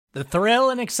The thrill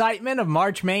and excitement of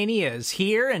March Mania is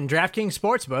here, and DraftKings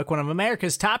Sportsbook, one of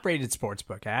America's top-rated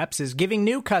sportsbook apps, is giving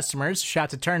new customers a shot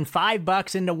to turn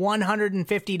 $5 into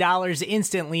 $150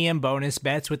 instantly in bonus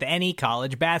bets with any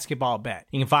college basketball bet.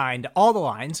 You can find all the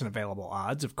lines and available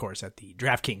odds, of course, at the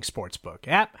DraftKings Sportsbook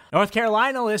app. North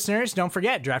Carolina listeners, don't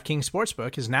forget, DraftKings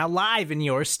Sportsbook is now live in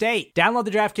your state. Download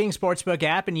the DraftKings Sportsbook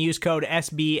app and use code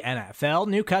SBNFL.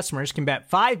 New customers can bet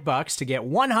 $5 to get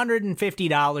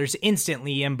 $150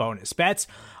 instantly in bonus bets,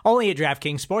 only at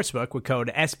DraftKings Sportsbook with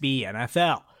code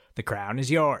SBNFL. The crown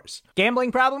is yours.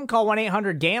 Gambling problem? Call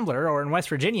 1-800-GAMBLER, or in West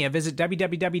Virginia, visit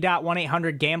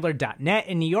www.1800gambler.net.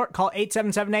 In New York, call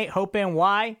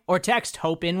 8778-HOPE-NY or text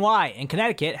HOPE-NY. In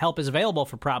Connecticut, help is available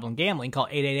for problem gambling. Call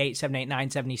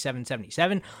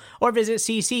 888-789-7777 or visit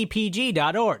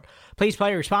ccpg.org. Please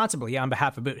play responsibly on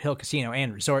behalf of Boot Hill Casino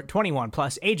and Resort. 21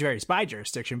 plus, age varies by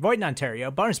jurisdiction. Void in Ontario.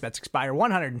 Bonus bets expire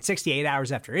 168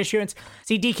 hours after issuance.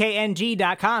 See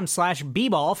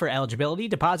dkng.com/bball for eligibility,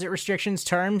 deposit restrictions,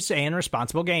 terms, and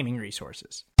responsible gaming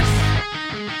resources.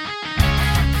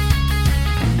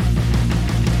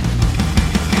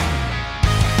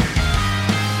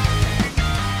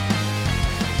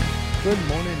 Good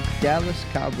morning, Dallas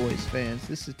Cowboys fans.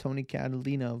 This is Tony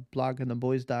Catalina of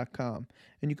bloggingtheboys.com,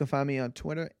 and you can find me on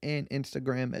Twitter and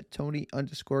Instagram at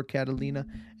Tony_Catalina,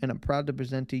 and I'm proud to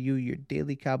present to you your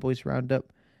daily Cowboys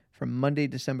Roundup from Monday,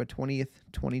 December 20th,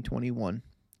 2021.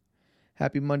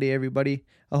 Happy Monday, everybody.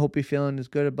 I hope you're feeling as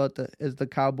good about the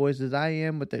Cowboys as I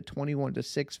am with their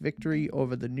 21-6 victory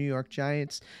over the New York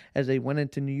Giants as they went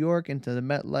into New York, into the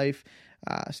MetLife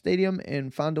Stadium,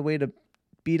 and found a way to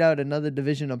beat out another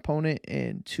division opponent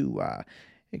and to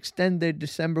extend their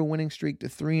December winning streak to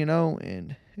 3-0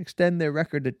 and extend their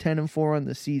record to 10-4 on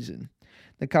the season.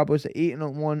 The Cowboys are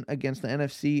 8-1 against the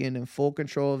NFC and in full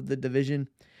control of the division.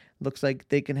 Looks like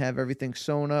they can have everything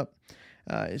sewn up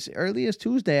as early as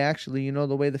Tuesday, actually. You know,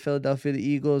 the way the Philadelphia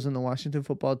Eagles and the Washington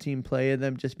football team play,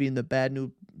 them just being the bad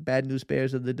news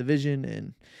bears of the division,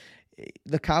 and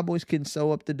the Cowboys can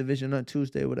sew up the division on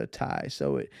Tuesday with a tie.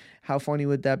 So how funny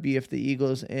would that be if the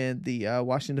Eagles and the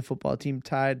Washington football team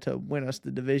tied to win us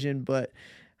the division? But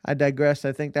I digress.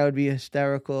 I think that would be a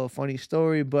hysterical, funny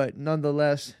story. But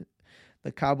nonetheless,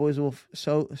 the Cowboys will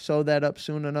sew that up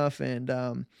soon enough.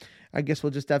 And I guess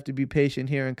we'll just have to be patient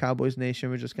here in Cowboys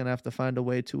Nation. We're just going to have to find a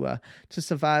way to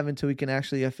survive until we can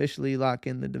actually officially lock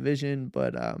in the division.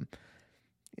 But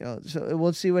so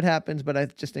we'll see what happens, but I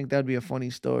just think that would be a funny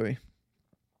story.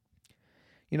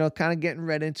 You know, kind of getting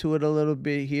right into it a little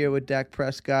bit here with Dak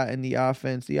Prescott and the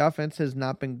offense. The offense has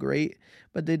not been great,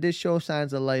 but they did show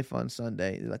signs of life on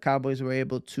Sunday. The Cowboys were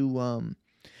able to,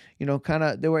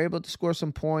 they were able to score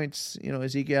some points. You know,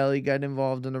 Ezekiel Elliott got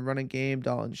involved in the running game.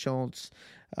 Dalton Schultz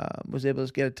was able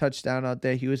to get a touchdown out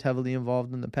there. He was heavily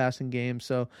involved in the passing game.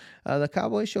 So the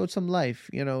Cowboys showed some life,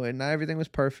 and not everything was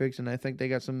perfect. And I think they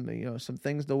got some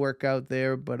things to work out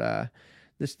there. But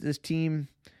this team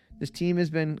has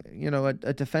been,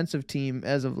 a defensive team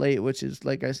as of late, which is,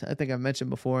 like I think I've mentioned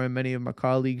before, and many of my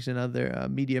colleagues and other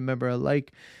media member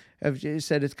alike have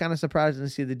said it's kind of surprising to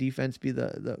see the defense be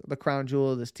the crown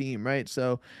jewel of this team, right?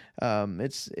 So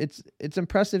it's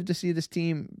impressive to see this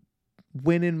team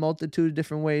win in multitude of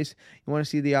different ways. You want to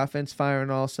see the offense fire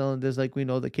on all cylinders like we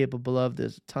know they're capable of.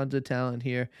 There's tons of talent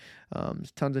here.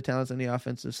 There's tons of talent on the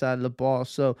offensive side of the ball.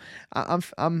 So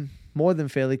I'm more than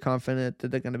fairly confident that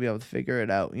they're going to be able to figure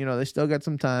it out. They still got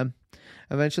some time.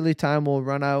 Eventually time will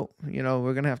run out.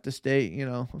 We're going to have to stay,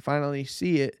 finally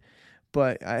see it.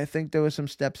 But I think there were some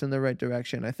steps in the right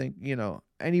direction. I think,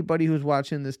 anybody who's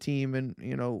watching this team and,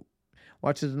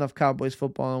 watches enough Cowboys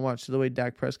football and watches the way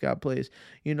Dak Prescott plays,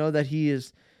 that he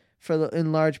is,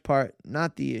 in large part,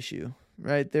 not the issue,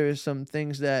 right? There are some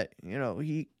things that,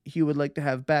 he would like to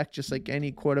have back, just like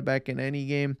any quarterback in any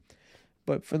game.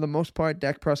 But for the most part,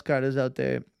 Dak Prescott is out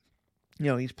there.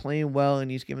 He's playing well,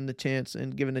 and he's given the chance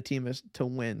and given the team to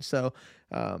win. So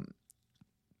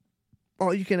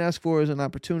all you can ask for is an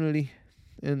opportunity.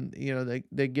 And,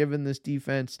 they're giving this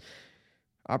defense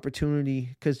opportunity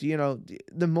because,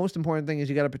 the most important thing is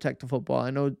you got to protect the football.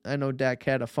 I know Dak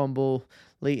had a fumble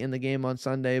late in the game on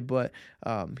Sunday, but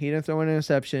he didn't throw an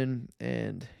interception,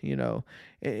 and,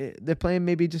 they're playing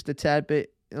maybe just a tad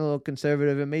bit a little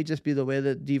conservative. It may just be the way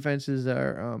that defenses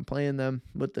are playing them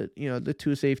with the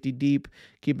two safety deep,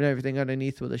 keeping everything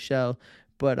underneath with a shell.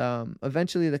 But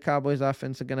eventually the Cowboys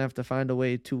offense are going to have to find a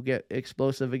way to get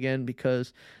explosive again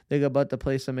because they're about to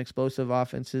play some explosive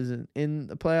offenses in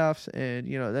the playoffs. And,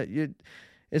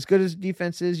 as good as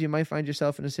defense is, you might find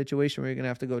yourself in a situation where you're going to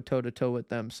have to go toe-to-toe with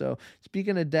them. So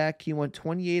speaking of Dak, he went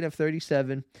 28 of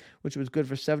 37, which was good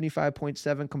for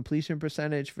 75.7 completion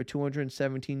percentage for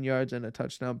 217 yards and a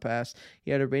touchdown pass.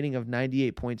 He had a rating of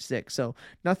 98.6. So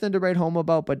nothing to write home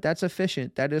about, but that's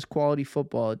efficient. That is quality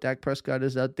football. Dak Prescott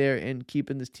is out there and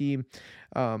keeping this team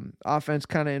offense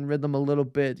kind of in rhythm a little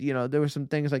bit. There were some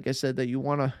things, like I said, that you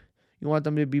want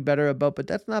them to be better about, but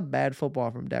that's not bad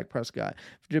football from Dak Prescott.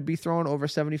 To be throwing over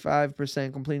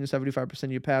 75%, completing 75%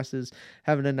 of your passes,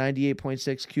 having a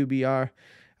 98.6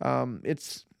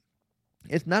 QBR,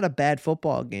 it's not a bad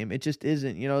football game. It just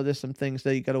isn't. There's some things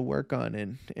that you got to work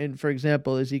on. And for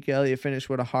example, Ezekiel Elliott finished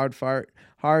with a hard fought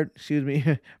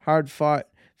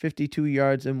 52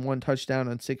 yards and 1 touchdown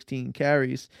on 16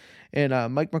 carries.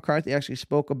 And Mike McCarthy actually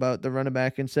spoke about the running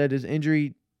back and said his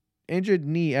injured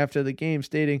knee after the game,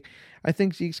 stating, I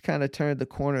think Zeke's kind of turned the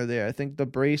corner there. I think the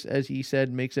brace, as he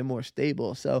said, makes it more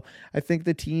stable. So I think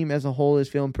the team as a whole is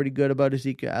feeling pretty good about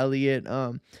Ezekiel Elliott.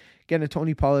 Getting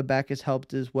Tony Pollard back has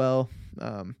helped as well.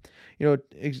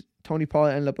 Tony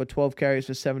Pollard ended up with 12 carries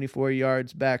for 74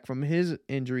 yards back from his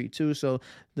injury too. So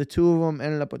the two of them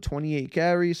ended up with 28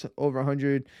 carries, over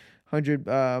 100,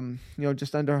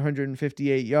 just under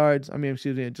 158 yards.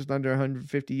 Just under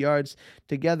 150 yards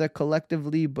together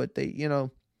collectively. But they,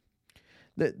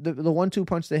 the 1-2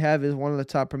 punch they have is one of the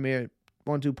top premier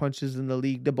 1-2 punches in the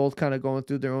league. They're both kind of going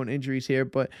through their own injuries here,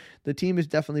 but the team is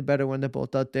definitely better when they're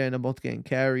both out there and they're both getting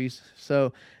carries.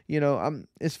 So,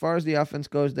 as far as the offense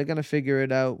goes, they're going to figure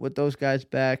it out with those guys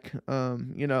back.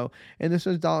 And this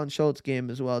was Dalton Schultz's game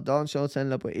as well. Dalton Schultz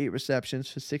ended up with 8 receptions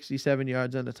for 67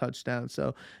 yards and a touchdown.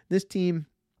 So this team,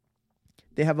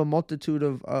 they have a multitude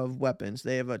of weapons.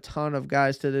 They have a ton of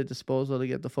guys to their disposal to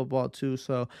get the football too.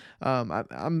 So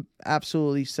I'm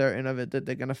absolutely certain of it that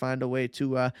they're going to find a way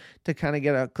to kind of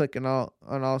get a clicking on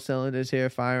all cylinders here,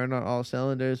 firing on all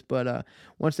cylinders. But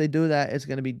once they do that, it's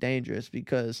going to be dangerous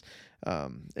because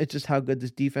it's just how good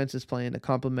this defense is playing. To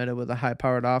complement it with a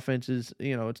high-powered offense is,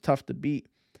 it's tough to beat.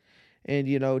 And,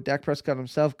 Dak Prescott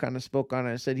himself kind of spoke on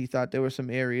it and said he thought there were some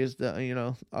areas that,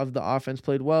 of the offense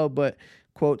played well, but,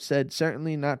 quote, said,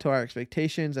 certainly not to our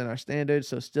expectations and our standards,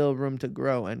 so still room to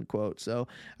grow, end quote. So,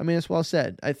 it's well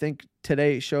said. I think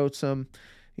today on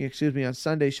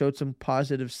Sunday showed some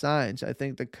positive signs. I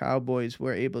think the Cowboys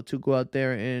were able to go out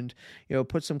there and,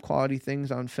 put some quality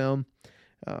things on film.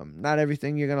 Not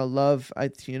everything you're going to love.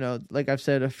 Like I've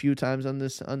said a few times on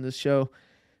this show,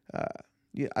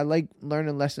 I like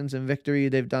learning lessons in victory.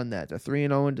 They've done that. They're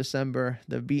 3-0 in December.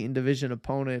 They've beaten division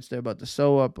opponents. They're about to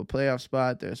sew up a playoff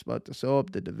spot. They're about to sew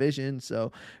up the division.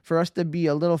 So for us to be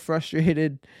a little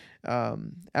frustrated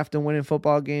after winning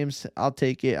football games, I'll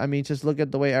take it. Just look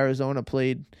at the way Arizona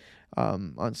played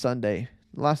on Sunday.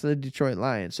 Lost to the Detroit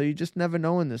Lions. So you just never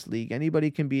know in this league. Anybody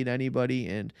can beat anybody,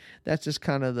 and that's just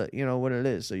kind of what it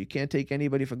is. So you can't take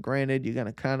anybody for granted. You're going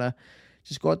to kind of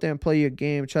just go out there and play your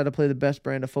game, try to play the best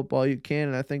brand of football you can,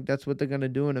 and I think that's what they're going to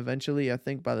do. And eventually, I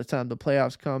think by the time the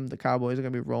playoffs come, the Cowboys are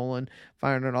going to be rolling,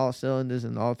 firing on all cylinders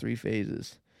in all 3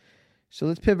 phases. So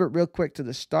let's pivot real quick to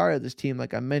the star of this team.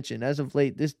 Like I mentioned, as of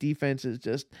late, this defense is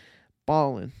just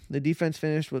balling. The defense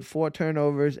finished with 4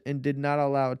 turnovers and did not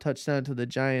allow a touchdown to the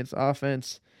Giants'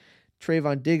 offense.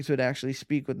 Trayvon Diggs would actually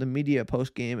speak with the media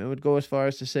post-game and would go as far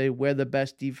as to say, we're the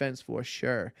best defense for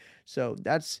sure. So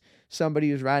that's somebody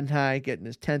who's riding high, getting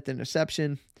his 10th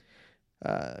interception.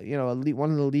 One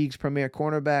of the league's premier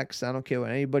cornerbacks. I don't care what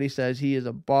anybody says. He is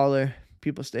a baller.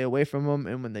 People stay away from him,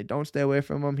 and when they don't stay away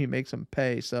from him, he makes them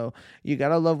pay. So you got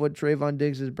to love what Trayvon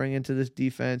Diggs is bringing to this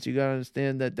defense. You got to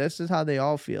understand that this is how they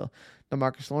all feel.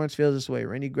 DeMarcus Lawrence feels this way.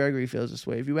 Randy Gregory feels this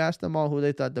way. If you ask them all who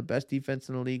they thought the best defense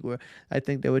in the league were, I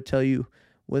think they would tell you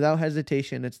without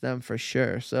hesitation it's them for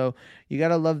sure. So you got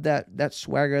to love that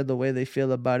swagger, the way they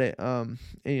feel about it.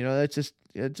 That's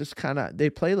just kind of, they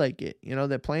play like it.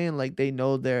 They're playing like they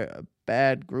know they're a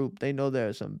bad group. They know there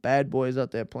are some bad boys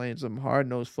out there playing some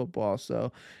hard-nosed football.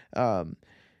 So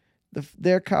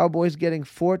their Cowboys getting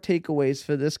 4 takeaways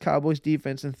for this Cowboys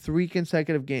defense in 3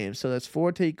 consecutive games. So that's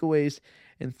 4 takeaways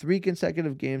in 3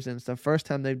 consecutive games, and it's the first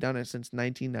time they've done it since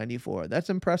 1994. That's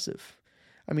impressive.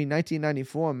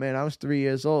 1994, man, I was 3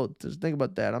 years old. Just think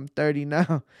about that. I'm 30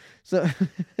 now. So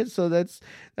that's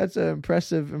an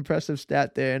impressive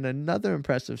stat there. And another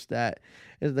impressive stat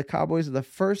is the Cowboys are the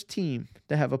first team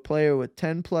to have a player with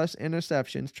 10-plus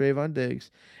interceptions, Trayvon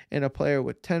Diggs, and a player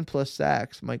with 10-plus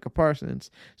sacks, Micah Parsons,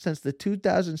 since the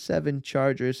 2007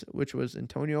 Chargers, which was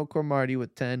Antonio Cromartie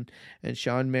with 10 and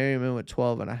Sean Merriman with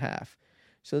 12.5.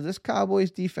 So this Cowboys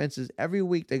defense is every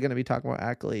week they're going to be talking about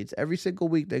accolades. Every single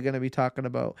week they're going to be talking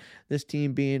about this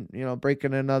team being,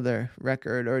 breaking another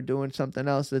record or doing something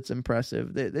else that's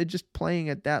impressive. They're just playing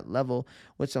at that level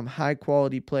with some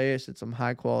high-quality players and some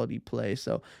high-quality play.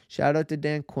 So shout out to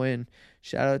Dan Quinn.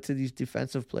 Shout out to these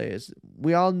defensive players.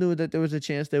 We all knew that there was a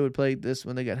chance they would play this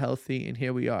when they got healthy, and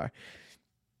here we are.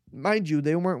 Mind you,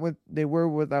 they were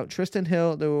without Tristan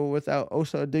Hill. They were without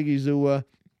Osa Odigizua.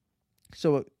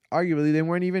 So arguably, they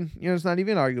weren't even, it's not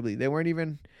even arguably. They weren't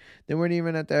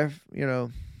even at their,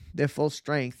 their full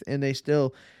strength, and they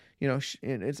still,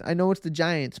 I know it's the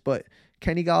Giants, but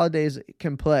Kenny Golladay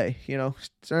can play.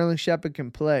 Sterling Shepard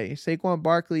can play. Saquon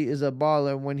Barkley is a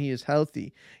baller when he is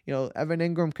healthy. Evan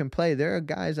Ingram can play. There are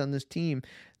guys on this team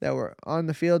that were on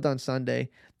the field on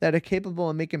Sunday that are capable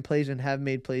of making plays and have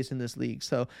made plays in this league.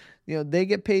 So, they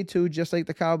get paid too, just like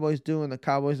the Cowboys do, and the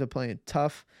Cowboys are playing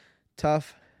tough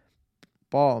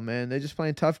ball, man. They're just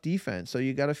playing tough defense. So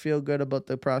you got to feel good about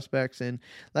the prospects. And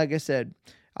like I said,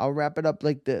 I'll wrap it up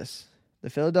like this. The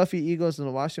Philadelphia Eagles and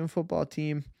the Washington football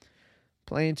team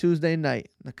playing Tuesday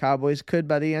night. The Cowboys could,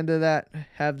 by the end of that,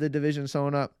 have the division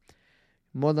sewn up.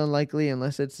 More than likely,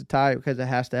 unless it's a tie, because it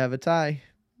has to have a tie.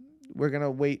 We're going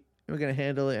to wait. We're going to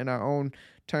handle it in our own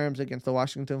terms against the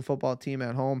Washington football team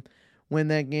at home. Win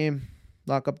that game.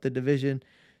 Lock up the division.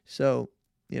 So,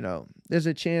 there's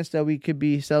a chance that we could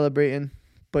be celebrating.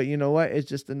 But you know what? It's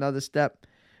just another step,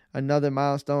 another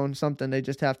milestone, something they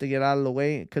just have to get out of the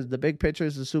way, because the big picture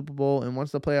is the Super Bowl, and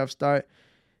once the playoffs start,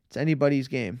 it's anybody's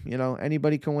game.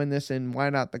 Anybody can win this, and why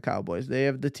not the Cowboys? They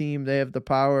have the team, they have the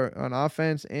power on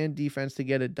offense and defense to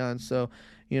get it done. So,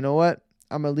 you know what?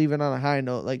 I'm going to leave it on a high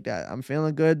note like that. I'm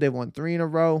feeling good. They won 3 in a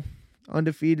row,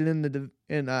 undefeated in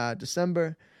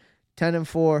December,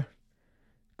 10-4.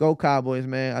 Go Cowboys,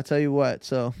 man. I'll tell you what.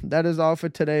 So that is all for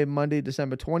today, Monday,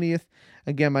 December 20th.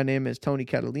 Again, my name is Tony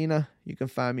Catalina. You can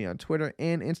find me on Twitter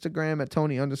and Instagram at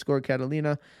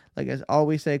Tony_Catalina. Like I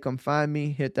always say, come find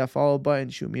me, hit that follow button,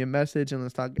 shoot me a message, and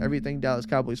let's talk everything Dallas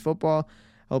Cowboys football.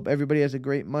 I hope everybody has a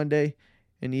great Monday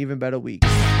and an even better week.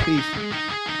 Peace.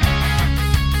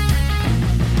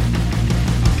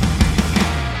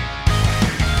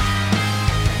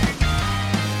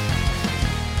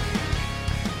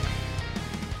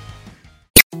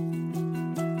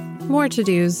 More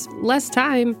to-dos, less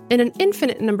time, and an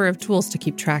infinite number of tools to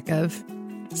keep track of.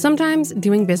 Sometimes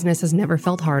doing business has never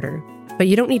felt harder, but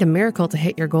you don't need a miracle to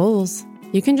hit your goals.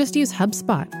 You can just use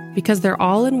HubSpot, because their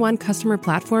all-in-one customer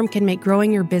platform can make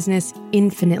growing your business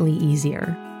infinitely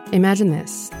easier. Imagine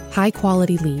this: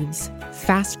 high-quality leads,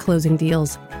 fast closing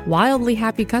deals, wildly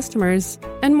happy customers,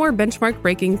 and more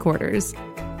benchmark-breaking quarters.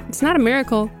 It's not a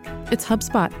miracle, it's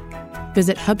HubSpot.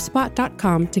 Visit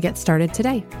HubSpot.com to get started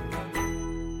today.